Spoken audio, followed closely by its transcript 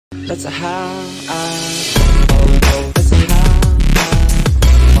That's how that's how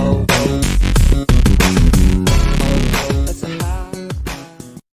that's how.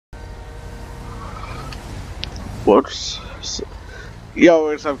 Whoops. Yo,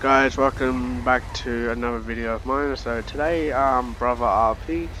 what's up guys, welcome back to another video of mine. So today, brother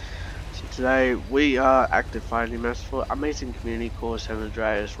RP. So today we are active fighting EMS for amazing community called San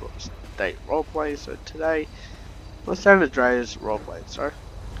Andreas State Roleplay. So today, well, San Andreas Roleplay, sorry.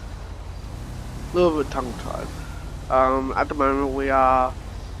 A little bit tongue tied. At the moment we are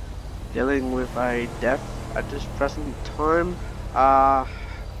dealing with a death at this present time.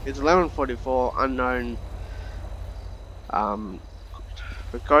 It's 11:44, unknown.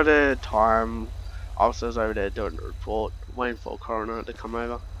 We've got a time. Officers over there doing a report, waiting for a coroner to come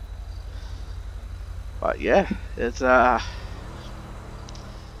over. But yeah, it's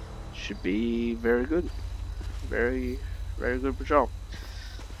should be very good, very good patrol.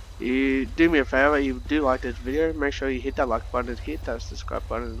 You do me a favor, if you do like this video, make sure you hit that like button, hit that subscribe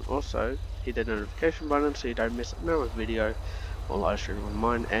button, and also hit the notification button so you don't miss another video or live stream of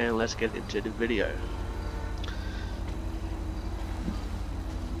mine. And let's get into the video.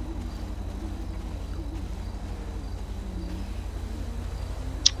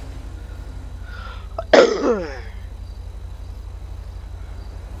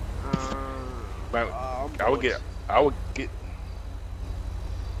 I would get.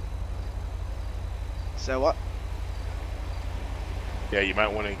 So what? Yeah, you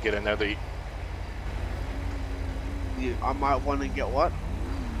might want to get another. I might want to get what?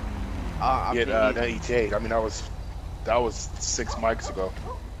 Get an ETA. I mean, that was 6 mics ago.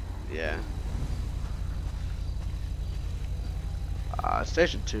 Yeah.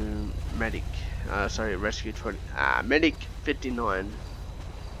 Station 2 medic. Sorry, rescue 20. Medic 59.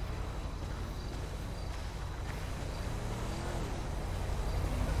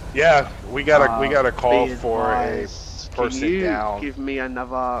 Yeah, we got a call for a person can you down. Give me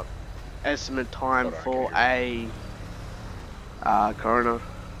another estimate time for a coroner.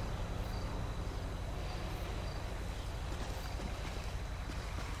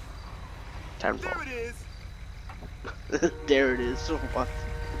 There it is. There it is. What?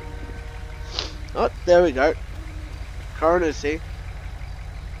 Oh, there we go. Coroner's here.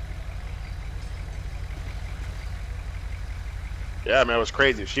 Yeah, man, it was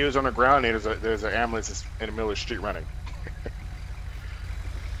crazy. If she was on the ground, there's an ambulance in the middle of the street running.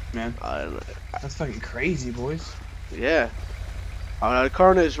 Man, I don't know. that's fucking crazy, boys. Yeah. Oh no, the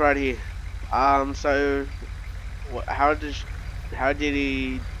coroner's right here. So, how did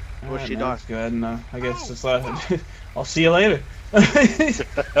he? Was she die? That's good. No, I guess just I'll see you later.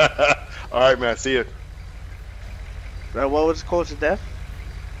 All right, man. See you. What was the cause of death?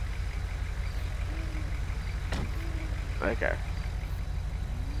 Okay.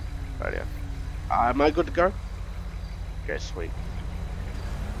 Right, yeah. Am I good to go? Okay, sweet.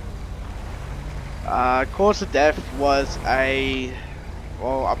 Cause of death was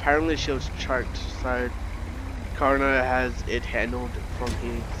well, apparently she was choked, so coroner has it handled from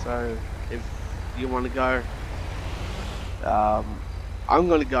here. So if you want to go, I'm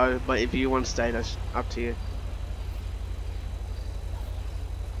gonna go, but if you want to stay, that's up to you.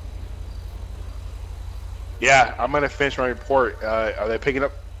 Yeah, I'm gonna finish my report. Are they picking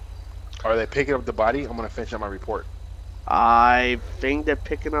up the body? I'm gonna finish up my report. I think they're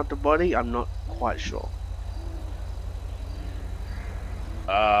picking up the body. I'm not quite sure.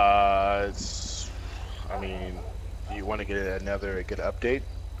 I mean, do you want to get another good update?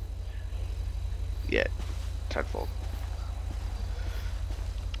 Yeah, 10-4.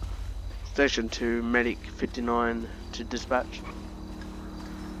 Station 2, medic 59 to dispatch.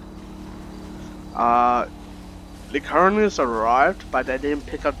 The coroners arrived, but they didn't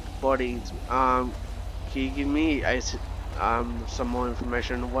pick up the bodies. Can you give me some more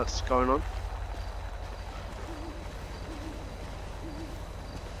information on what's going on?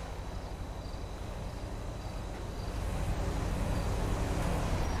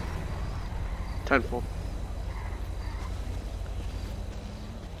 Tenfold.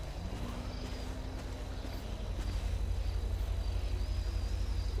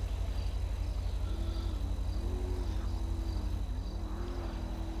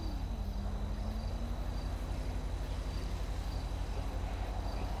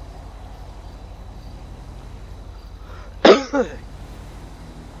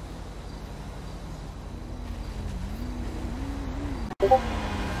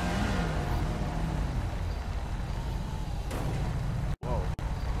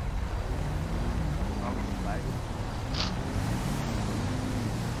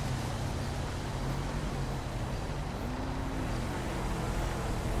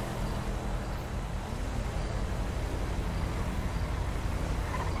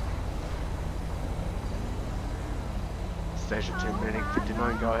 Station 2, Medic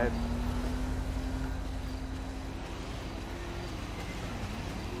 59, go ahead.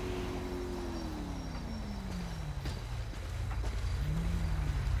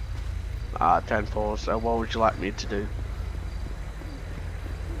 Ah, 10-4, so what would you like me to do?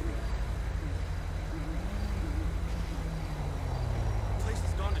 Place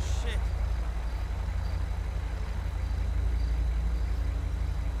has gone to shit.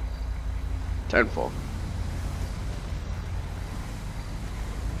 Ten four.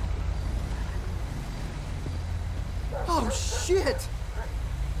 Oh shit!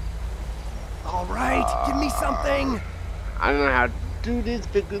 All right, give me something. I don't know how to do this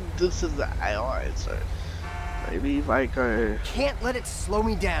because this is the AI, so maybe if I go, Can't let it slow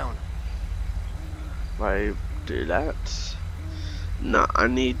me down. if I do that. No, I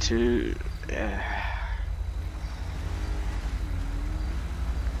need to.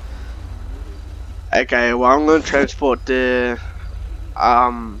 Okay, well I'm gonna transport the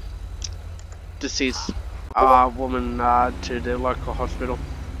deceased woman to the local hospital.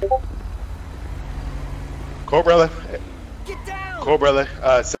 Cool, brother. Get down. Cool, brother.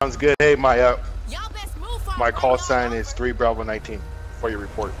 Sounds good. Hey, my Y'all best move for my call sign is 3 Bravo 19 for your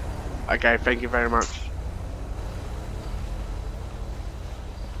report. Okay, thank you very much.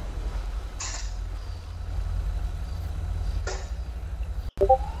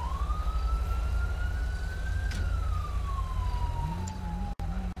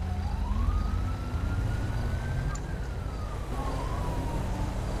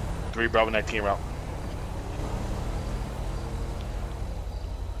 Three Bravo 19 route.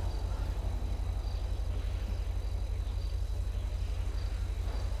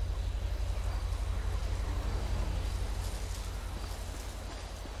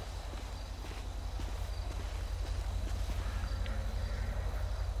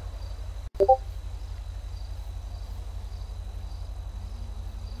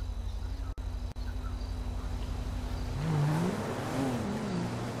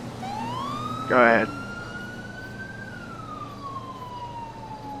 Go ahead.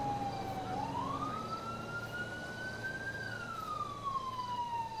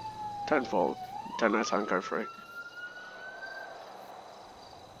 Tenfold. 10 out of 10, go free.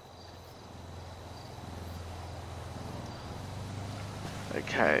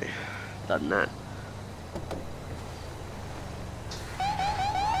 Okay, done that.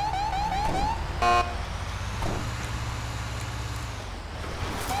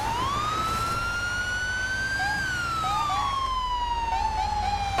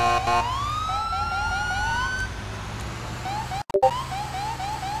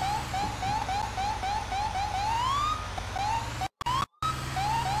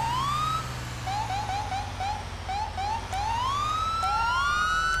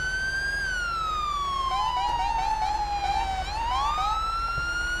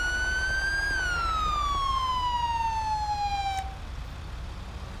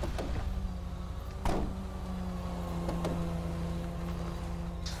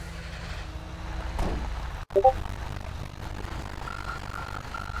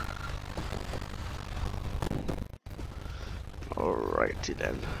 Alrighty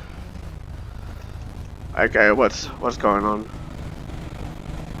then. Okay, what's going on?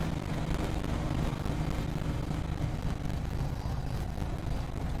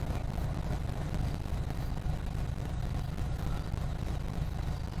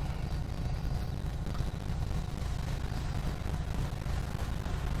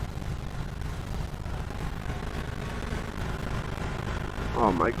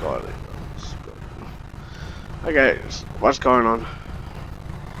 Oh my god. Okay, what's going on?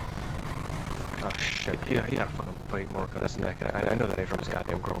 Oh shit, he got a fucking bite mark on his neck. I know that ain't from his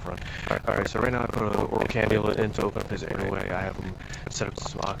goddamn girlfriend. Alright, so right now I put an oral cannula in to open up his airway. I have him set up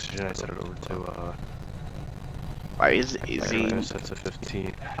some oxygen. I set it over to, Wait, is he... set to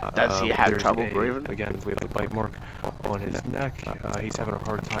 15. Does he have trouble breathing? Again, we have a bite mark on his neck. He's having a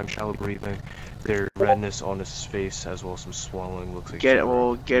hard time shallow breathing. There's redness on his face as well as some swelling. Looks like Get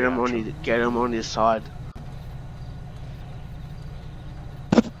him on his side.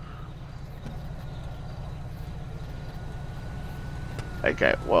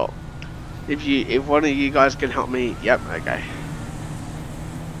 Okay, well, if one of you guys can help me, yep, okay.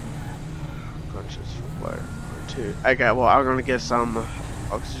 Conscious flow 2. Okay, well, I'm gonna get some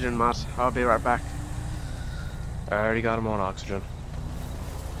oxygen mask. I'll be right back. I already got him on oxygen.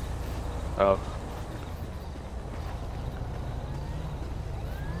 Oh.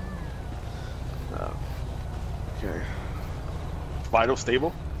 Okay. Vital stable.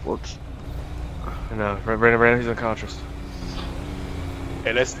 Whoops. No, right now he's unconscious.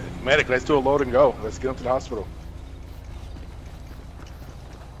 Hey, medic, let's do a load and go. Let's get him to the hospital.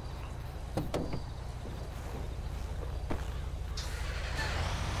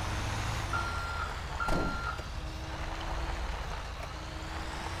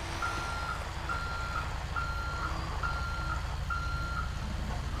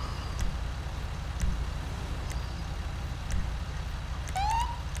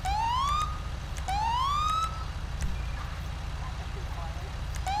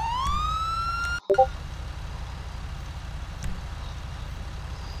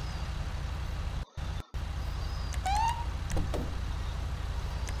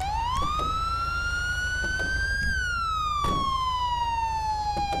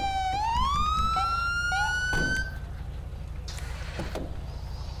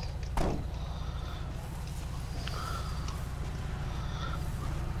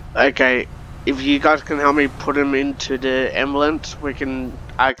 Okay, if you guys can help me put him into the ambulance, I can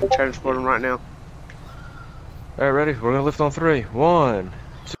transport him right now. Alright, ready? We're gonna lift on 3. 1,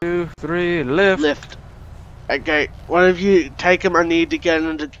 2, 3, lift! Lift. Okay, one of you take him. I need to get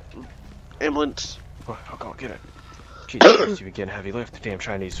into the ambulance. I'll go get it. Jesus, you've been getting heavy lift. Damn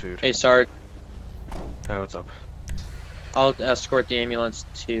Chinese food. Hey, Sarge. Hey, what's up? I'll escort the ambulance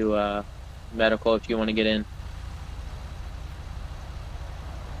to medical if you want to get in.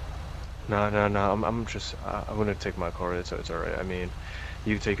 No. I'm gonna take my car. It's alright. I mean,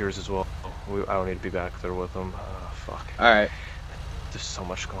 you take yours as well. I don't need to be back there with them. Fuck. Alright. There's so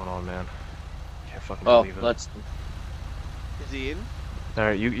much going on, man. Can't fucking Oh, believe it. Is he in?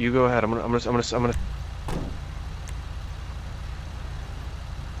 Alright, you go ahead. I'm gonna.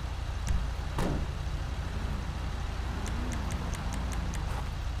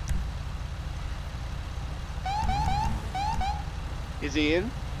 Is he in?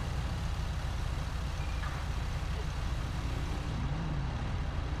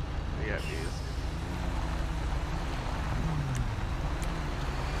 Yeah, he is.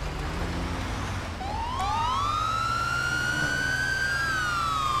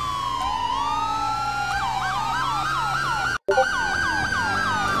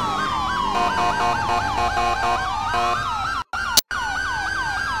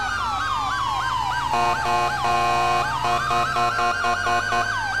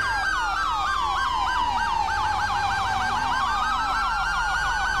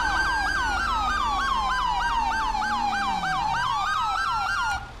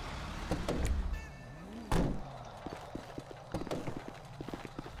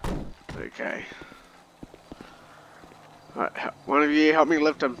 Okay. Alright, one of you help me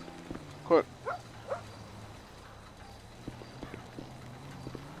lift him. Quick.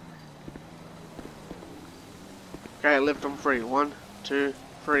 Okay, lift him free. 1, 2,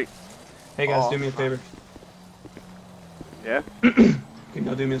 3. Hey guys, Oh, do me a favor. Yeah? Can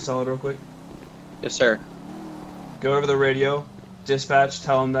y'all do me a solid real quick? Yes, sir. Go over the radio, dispatch,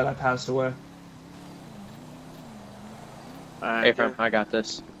 tell them that I passed away. Hey, friend, I got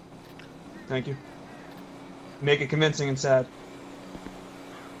this. Thank you. Make it convincing and sad.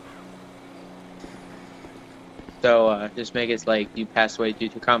 So, just make it like you passed away due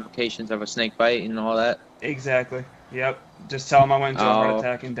to complications of a snake bite and all that. Exactly. Yep. Just tell them I went into a heart Oh.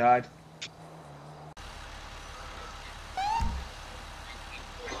 attack and died.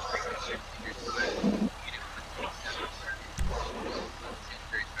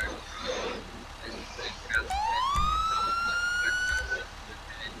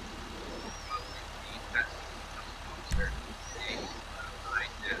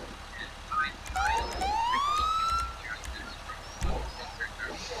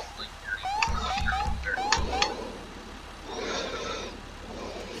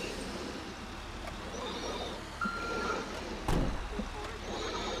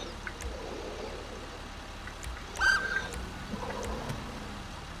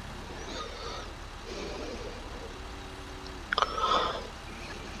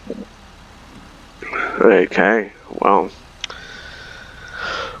 Okay, well.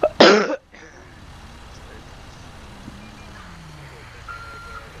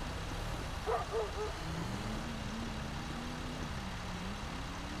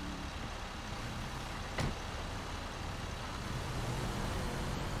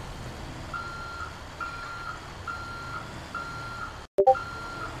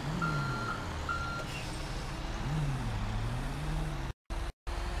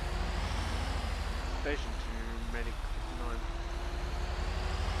 Station 2, Medic 9.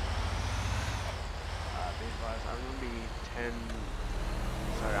 Be advised, I'm gonna be 10.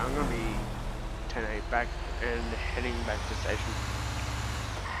 Sorry, I'm gonna be 10-8 back and heading back to station.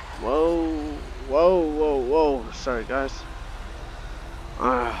 Whoa. Sorry, guys.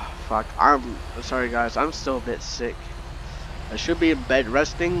 Fuck. I'm sorry, guys. I'm still a bit sick. I should be in bed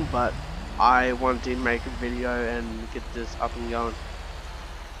resting, but I want to make a video and get this up and going.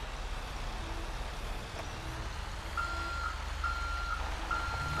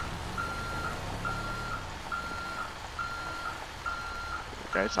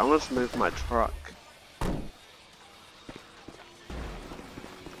 Okay, so I'm gonna move my truck.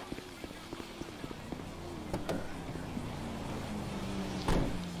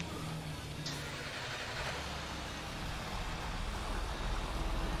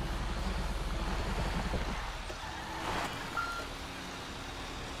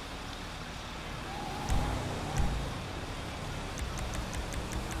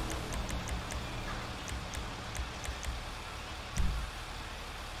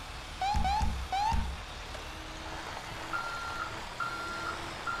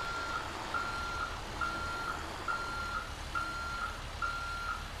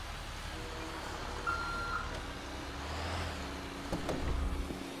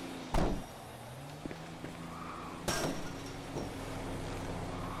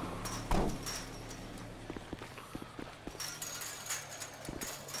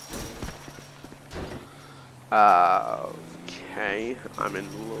 Okay, I'm in a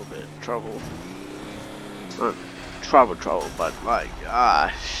little bit of trouble. Not trouble, but like,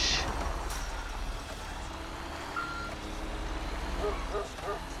 gosh.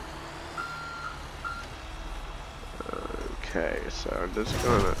 Okay, so I'm just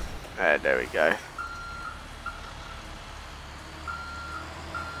gonna. There we go.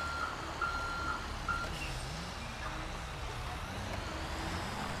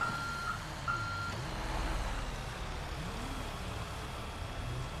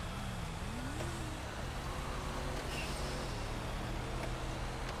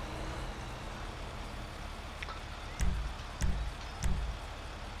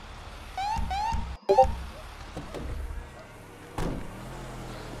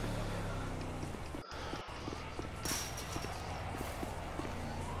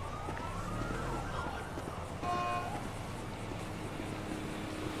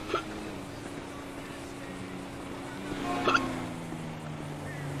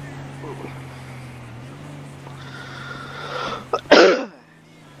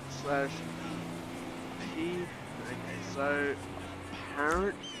 Slash P. Okay, so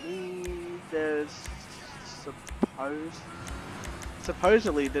apparently there's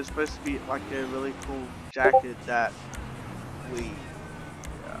supposedly there's supposed to be like a really cool jacket that we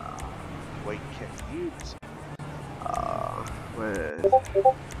can use. Where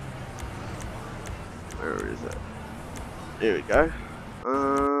is it? There we go.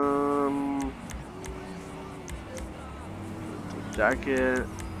 Jacket.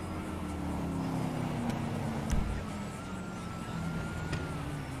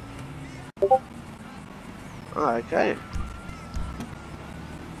 Oh, okay.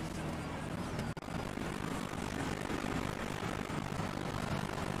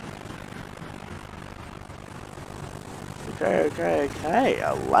 Okay.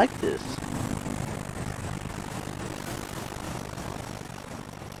 I like this.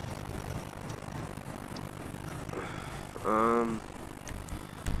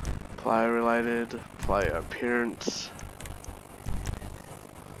 Player related, player appearance.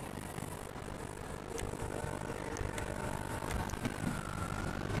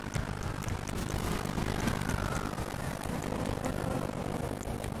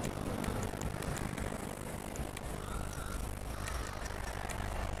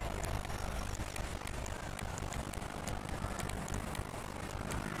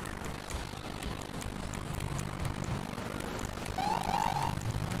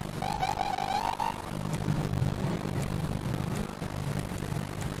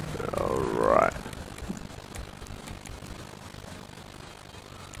 Alright.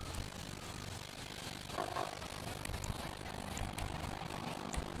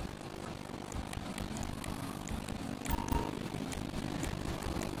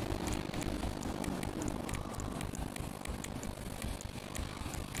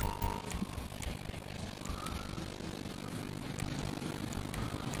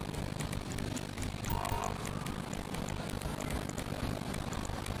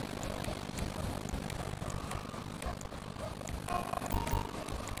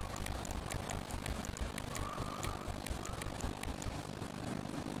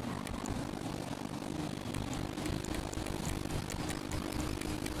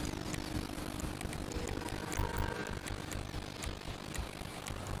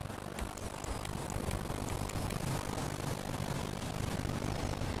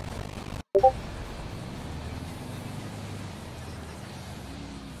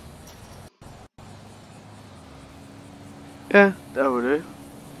 Yeah, that will do.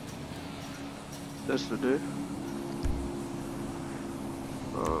 This will do.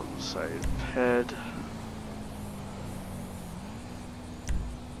 Save head.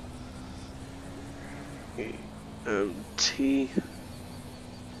 T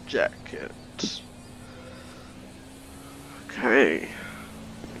jacket. Okay.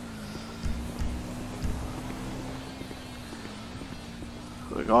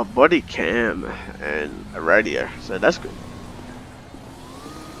 We got body cam and a radio, so that's good.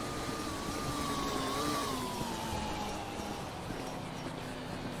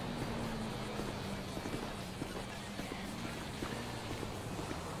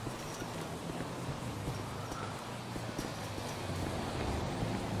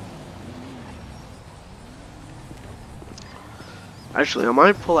 Actually, I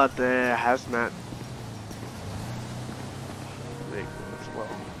might pull out the hazmat vehicle as well.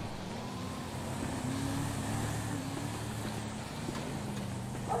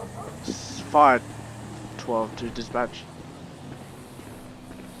 It's 512 to dispatch.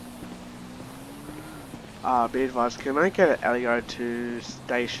 Be advised, can I get an LEO to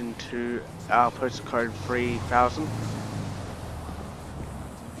Station 2, postal code 3000?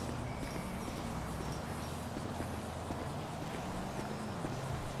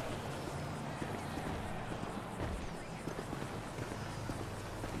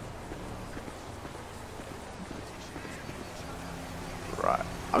 Right,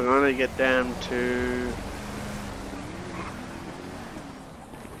 I'm gonna get down to...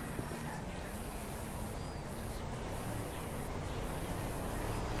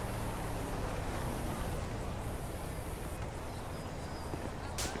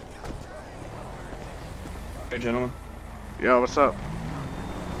 Hey, gentlemen. Yo, what's up?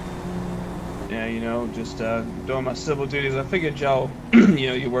 Yeah, you know, just doing my civil duties. I figured y'all, you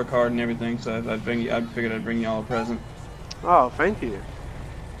know, you work hard and everything, so I figured I'd bring y'all a present. Oh, thank you.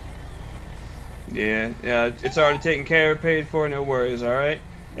 Yeah, it's already taken care of, paid for, no worries, all right?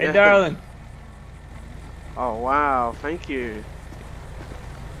 Hey, Yeah. darling. Oh, wow, thank you.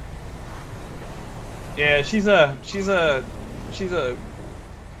 Yeah, she's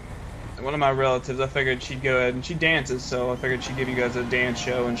one of my relatives. I figured she'd go ahead and she dances, so I figured she'd give you guys a dance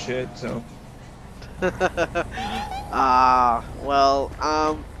show and shit. So. Well,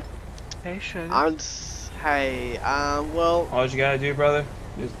 Hey, sugar. hey, well, All you gotta do, brother,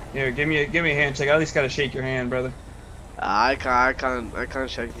 just here, give me a handshake. I at least gotta shake your hand, brother. I can't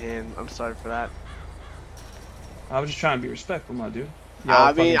shake your hand. I'm sorry for that. I was just trying to be respectful, my dude. Y'all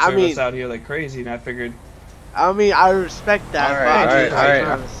I mean, fucking serve us out here like crazy, and I figured. I mean, I respect that.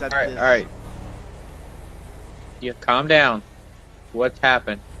 Alright. You calm down. What's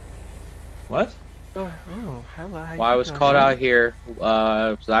happened? What? Oh, hello. Well, I was called out here.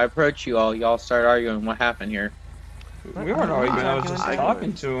 So I approached you all. Y'all started arguing. What happened here? We weren't arguing. I was just arguing.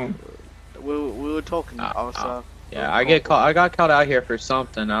 talking to him. We were talking also. Yeah, I got called out here for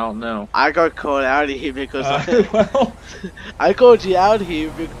something. I don't know. I got called out of here because Well, I called you out here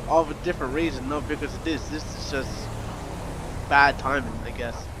of a different reason, not because of this. This is just bad timing, I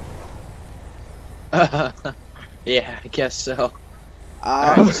guess. Yeah, I guess so. So,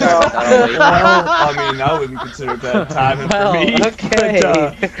 well, I mean, I wouldn't consider that timing for me. Okay.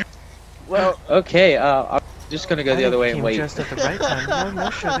 But, well, Okay. I'm just gonna go the other way and wait. Just at the right time. No,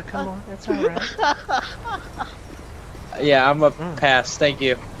 sugar. Come on, that's all right. Yeah, I'm a pass. Thank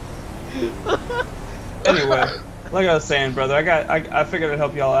you. anyway, like I was saying, brother, I figured I'd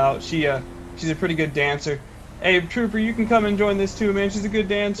help y'all out. She's a pretty good dancer. Hey, Trooper, you can come and join this too, man. She's a good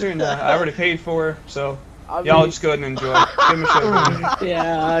dancer, and I already paid for her, so y'all just go ahead and enjoy. Give me a show.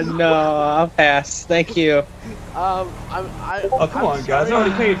 Yeah, no, I'll pass. Thank you. Oh, come on, guys. I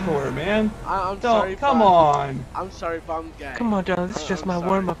already paid for her, man. I'm sorry. Come on. I'm sorry, but I'm gay. Come on, darling. This is just my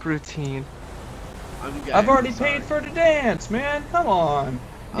warm-up routine. I'm gay. I've already I'm sorry. paid for her to dance, man. Come on.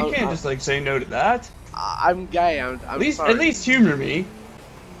 You can't just like say no to that. I'm gay. I'm sorry. At least humor me.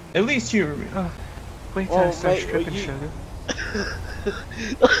 At least humor me. Wait till I start stripping, sugar.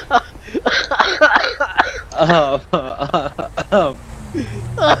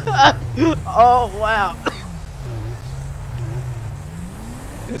 Oh wow.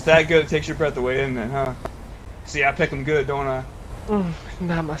 It's that good it takes your breath away, isn't it, huh? See, I pick them good, don't I?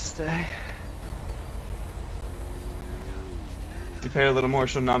 Namaste. You pay a little more,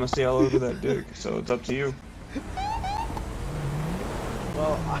 she'll namaste all over that dick, so it's up to you.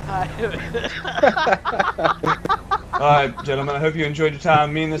 Well, Alright, gentlemen, I hope you enjoyed your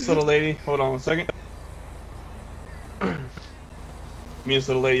time. Me and this little lady, hold on one second. Me and this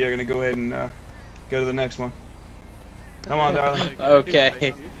little lady are gonna go ahead and go to the next one. Come on, darling.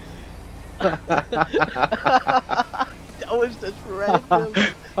 Okay. that was just random.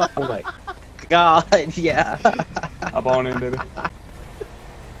 Oh my God, yeah. Hop on in, baby.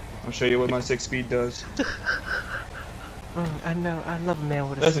 I'll show you what my 6-speed does. I know. I love a man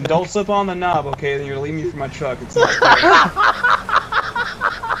with a Listen, stick. don't slip on the knob, okay? Then you're gonna leave me for my truck. It's not fair.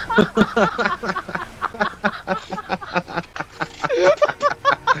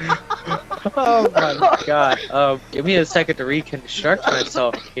 Oh my God. Give me a second to reconstruct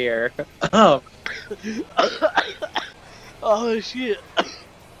myself here. Oh shit.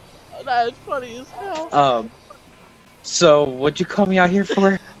 That is funny as hell. So what'd you call me out here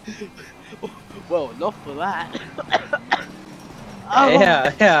for? Well, not for that.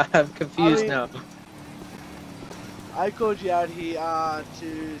 Yeah, I'm confused now. I called you out here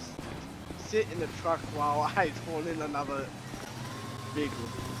to sit in the truck while I spawn in another vehicle.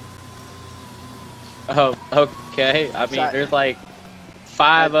 Oh, okay. I mean, there's like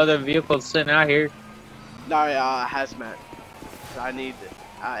 5 other vehicles sitting out here. No, hazmat. I need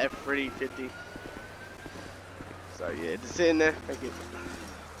F350. So yeah, just sit in there. Thank you.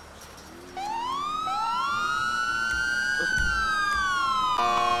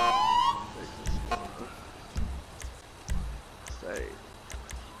 Stay.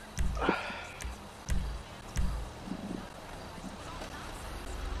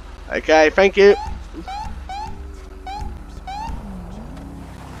 Okay, thank you.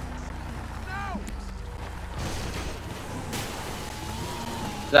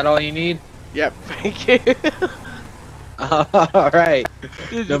 Is that all you need? Yep, thank you. Alright.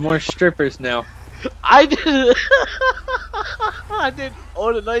 No more strippers now. I did. I did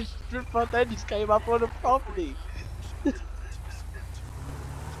all the nice stripper then just came up on the property.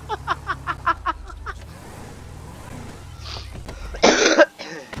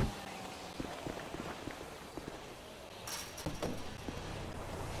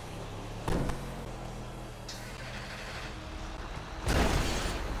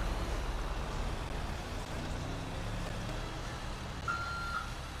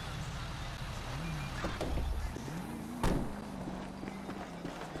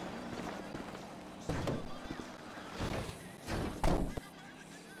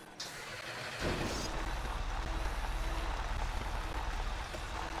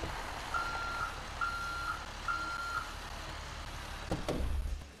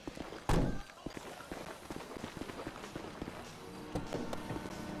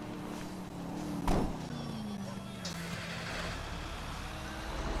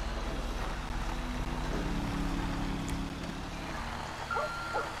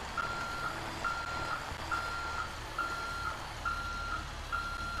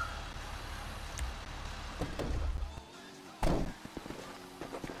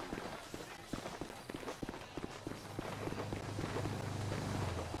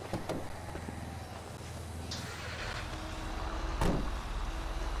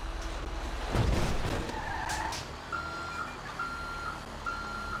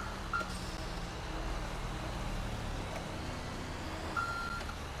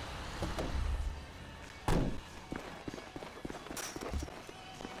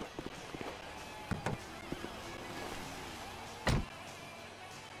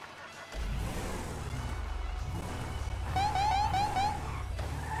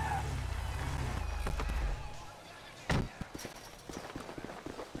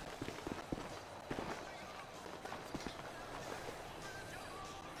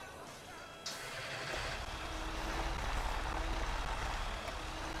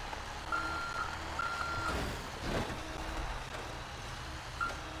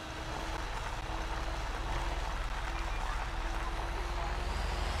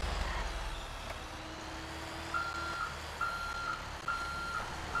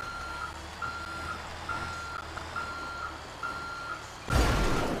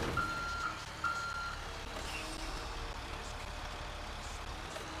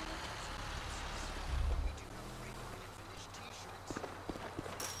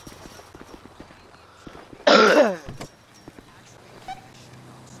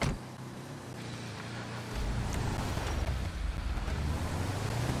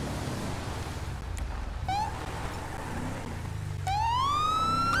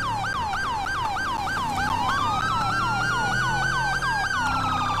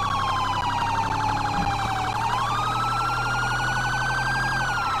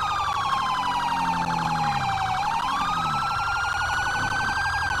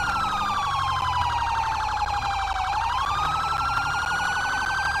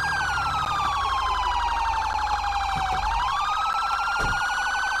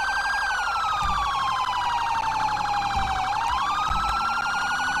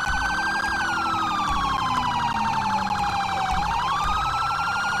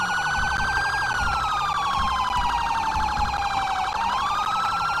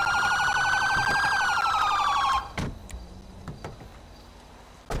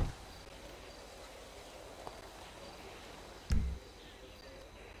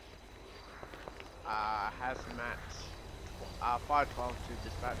 Hazmat. 512 to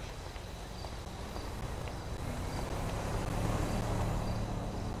dispatch.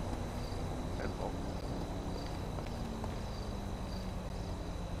 Tenfold.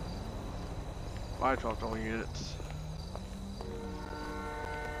 512 all units.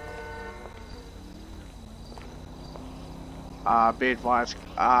 Be advised,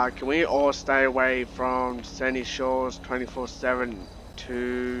 can we all stay away from Sandy Shores 24/7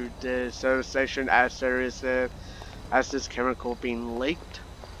 to the service station as there is as this chemical being leaked?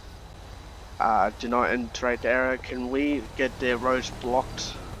 Do not enter the area. Can we get the roads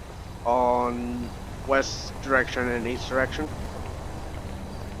blocked on west direction and east direction?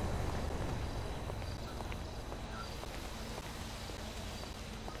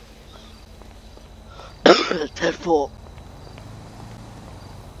 Tenfold.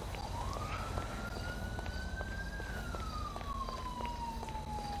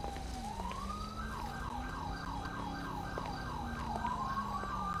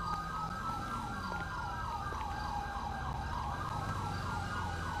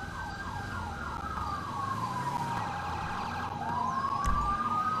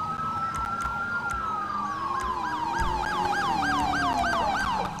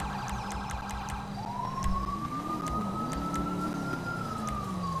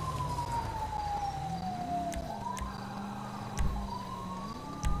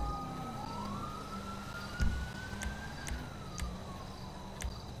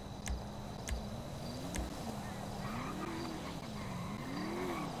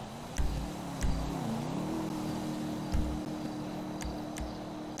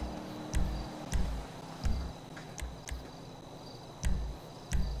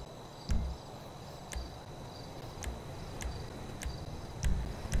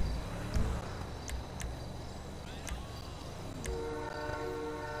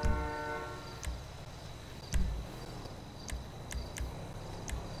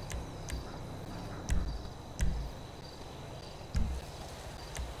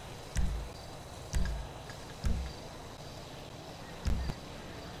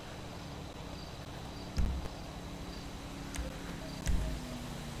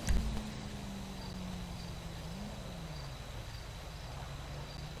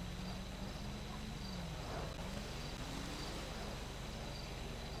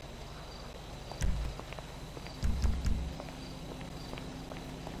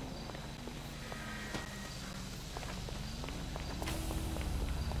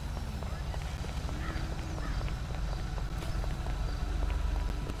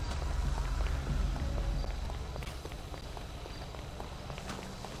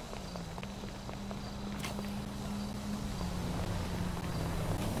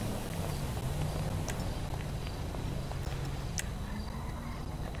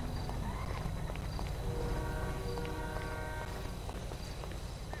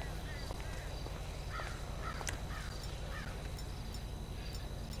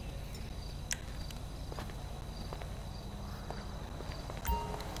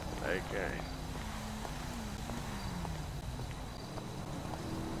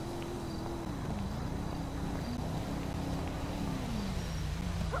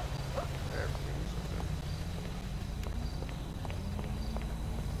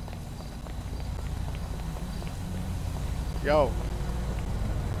 Yo.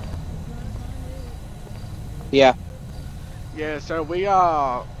 Yeah. Yeah, so we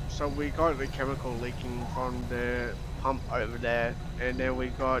got the chemical leaking from the pump over there, and then we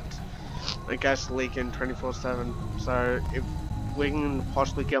got a gas leaking 24/7. So if we can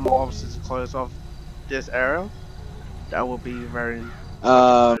possibly get more officers to close off this area, that will be very much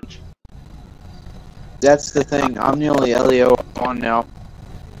advantage. That's the thing. I'm the only LEO on now.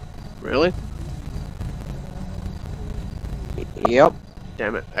 Really? Yep.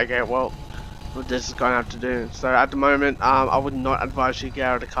 Damn it. Okay, well, this is gonna have to do. So at the moment, I would not advise you get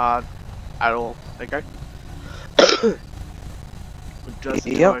out of the car at all. Okay. Just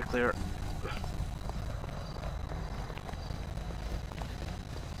until I clear it.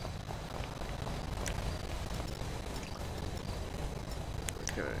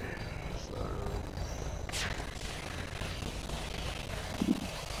 Okay. So.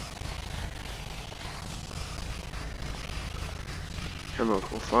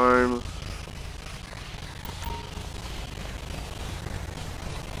 Chemical foam.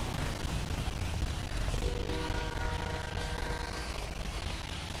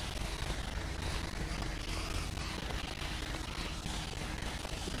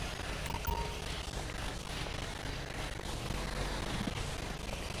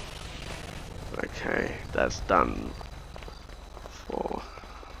 Okay, that's done for.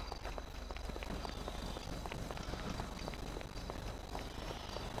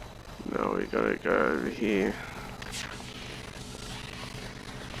 Now we gotta go over here.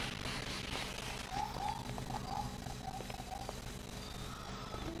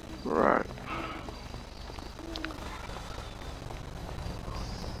 Right.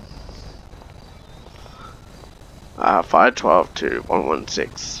 Uh, 512 to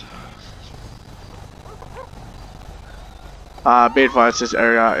 116. Be advised, this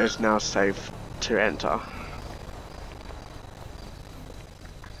area is now safe to enter.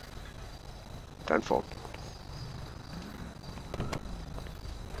 10-4.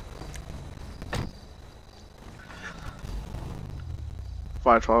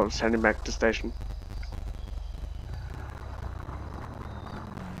 Fire 12 heading back to station.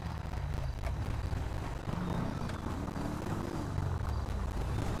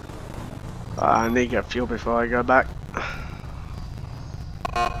 I need to get fuel before I go back.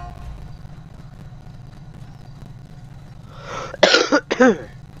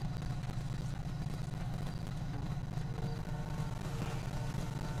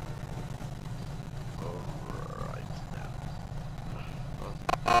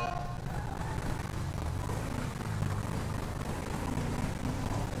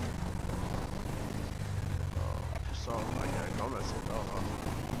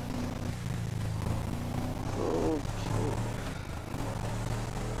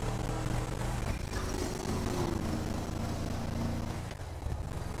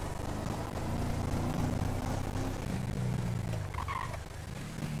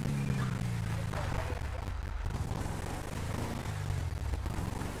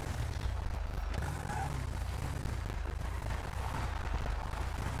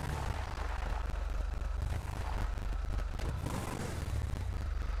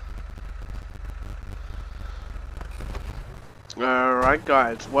 Alright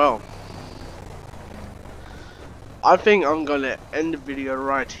guys, well, I think I'm gonna end the video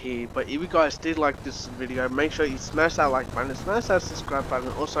right here, but if you guys did like this video, make sure you smash that like button, smash that subscribe button,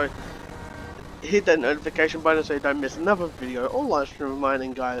 also hit that notification button so you don't miss another video or live stream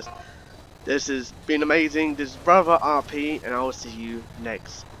reminding guys. This has been amazing. This is Brother RP, and I will see you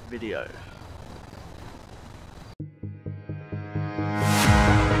next video.